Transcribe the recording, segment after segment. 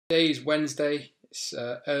Today is Wednesday, it's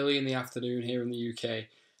early in the afternoon here in the UK,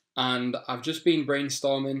 and I've just been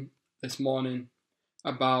brainstorming this morning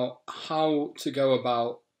about how to go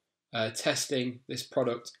about testing this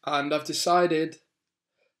product, and I've decided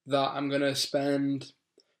that I'm going to spend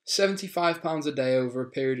 £75 a day over a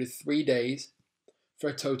period of 3 days for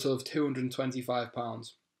a total of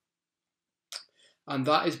 £225. And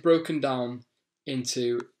that is broken down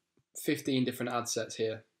into 15 different ad sets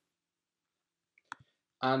here.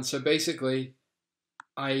 And so basically,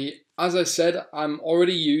 as I said, I'm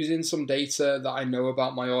already using some data that I know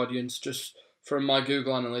about my audience just from my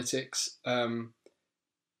Google Analytics.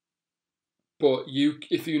 But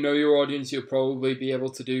if you know your audience, you'll probably be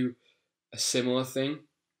able to do a similar thing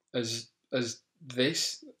as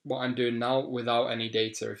this, what I'm doing now, without any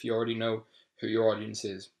data, if you already know who your audience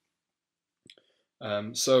is.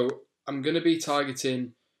 So I'm going to be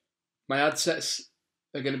targeting, my ad sets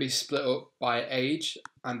are going to be split up by age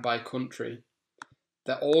and by country.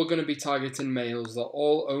 They're all going to be targeting males. They're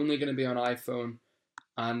all only going to be on iPhone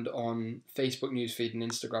and on Facebook newsfeed and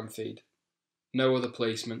Instagram feed. No other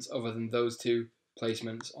placements other than those two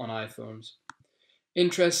placements on iPhones.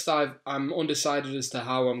 Interests, I'm undecided as to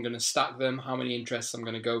how I'm going to stack them, how many interests I'm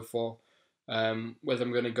going to go for, whether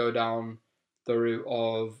I'm going to go down the route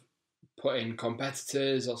of putting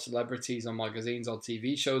competitors or celebrities on magazines or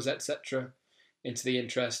TV shows, etc. into the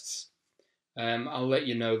interests. I'll let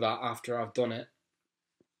you know that after I've done it,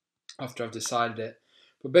 after I've decided it.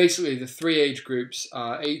 But basically the three age groups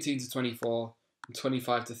are 18 to 24 and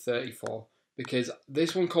 25 to 34, because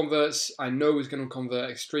this one converts, I know is going to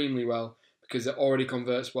convert extremely well because it already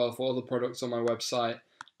converts well for other products on my website,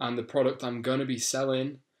 and the product I'm going to be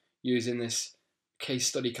selling using this case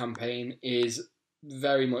study campaign is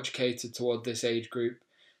very much catered toward this age group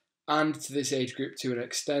and to this age group to an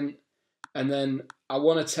extent. And then I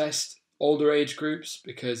want to test older age groups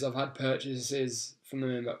because I've had purchases from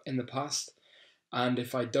them in the past, and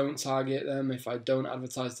if I don't target them, if I don't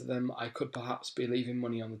advertise to them, I could perhaps be leaving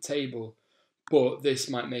money on the table, but this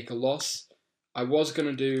might make a loss. I was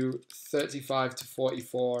going to do 35 to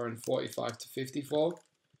 44 and 45 to 54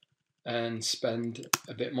 and spend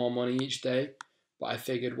a bit more money each day, but I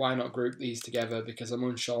figured why not group these together because I'm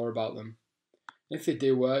unsure about them. If they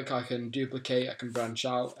do work, I can duplicate, I can branch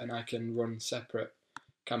out, and I can run separate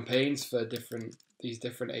campaigns for these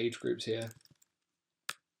different age groups here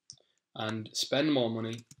and spend more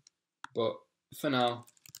money. But for now,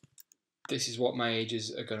 this is what my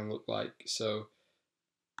ages are going to look like. So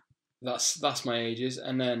that's my ages,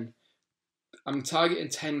 and then I'm targeting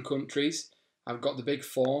 10 countries. I've got the big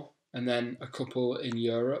four, and then a couple in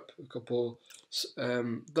Europe, a couple.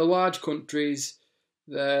 The large countries,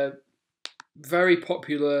 they're very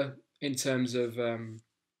popular in terms of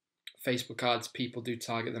Facebook ads. People do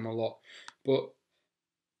target them a lot, but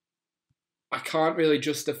I can't really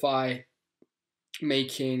justify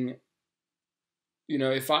making,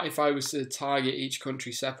 if I was to target each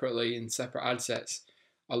country separately in separate ad sets,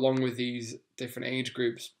 along with these different age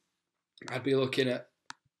groups, I'd be looking at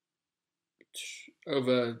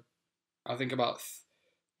over, I think about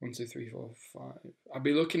 1, 2, 3, 4, 5. I'd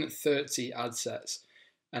be looking at 30 ad sets,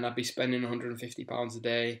 and I'd be spending £150 a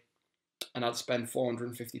day, and I'd spend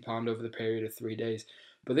 £450 over the period of 3 days.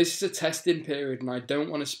 But this is a testing period, and I don't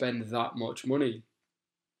want to spend that much money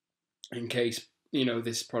in case,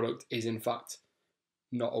 this product is in fact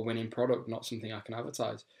not a winning product, not something I can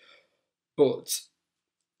advertise. But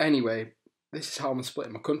anyway, this is how I'm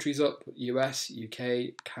splitting my countries up: US,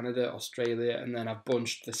 UK, Canada, Australia, and then I've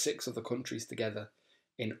bunched the 6 other countries together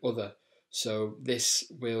in other. So this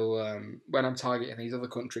will, when I'm targeting these other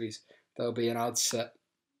countries, there'll be an ad set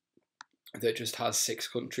that just has 6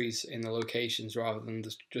 countries in the locations rather than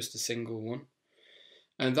just a single one.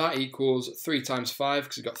 And that equals 3 times 5,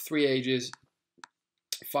 because we've got 3 ages,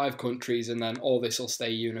 5 countries, and then all this will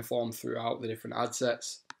stay uniform throughout the different ad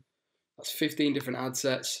sets. That's 15 different ad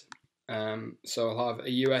sets. So I'll have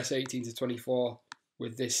a US 18 to 24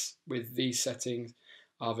 with these settings.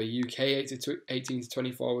 I'll have a UK 18 to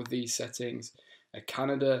 24 with these settings, a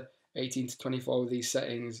Canada 18 to 24 with these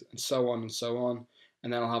settings, and so on and so on.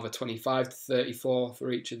 And then I'll have a 25 to 34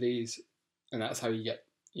 for each of these, and that's how you get,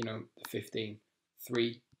 the 15.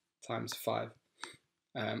 3 times 5.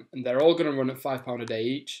 And they're all going to run at £5 a day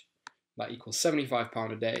each. That equals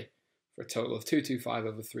 £75 a day for a total of 225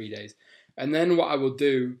 over 3 days. And then what I will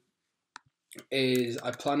do is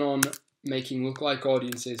I plan on making lookalike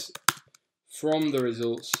audiences from the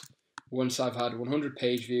results once I've had 100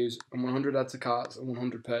 page views and 100 add to carts and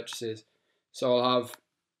 100 purchases. So I'll have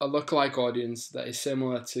a lookalike audience that is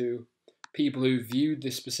similar to people who viewed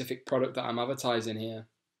this specific product that I'm advertising here,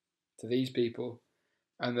 to these people.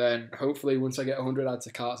 And then hopefully once I get 100 add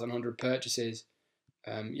to carts and 100 purchases,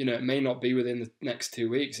 it may not be within the next 2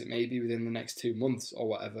 weeks, it may be within the next 2 months or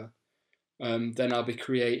whatever. Then I'll be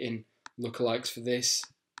creating lookalikes for this,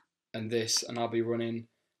 and I'll be running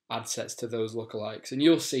ad sets to those lookalikes. And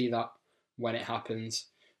you'll see that when it happens.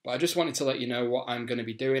 But I just wanted to let you know what I'm going to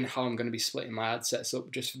be doing, how I'm going to be splitting my ad sets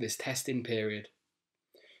up just for this testing period.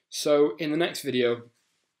 So in the next video,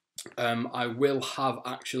 I will have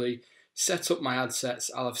actually set up my ad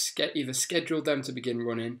sets. I'll have either scheduled them to begin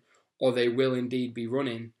running, or they will indeed be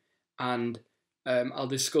running. And I'll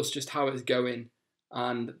discuss just how it's going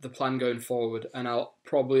and the plan going forward. And I'll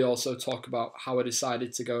probably also talk about how I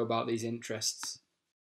decided to go about these interests.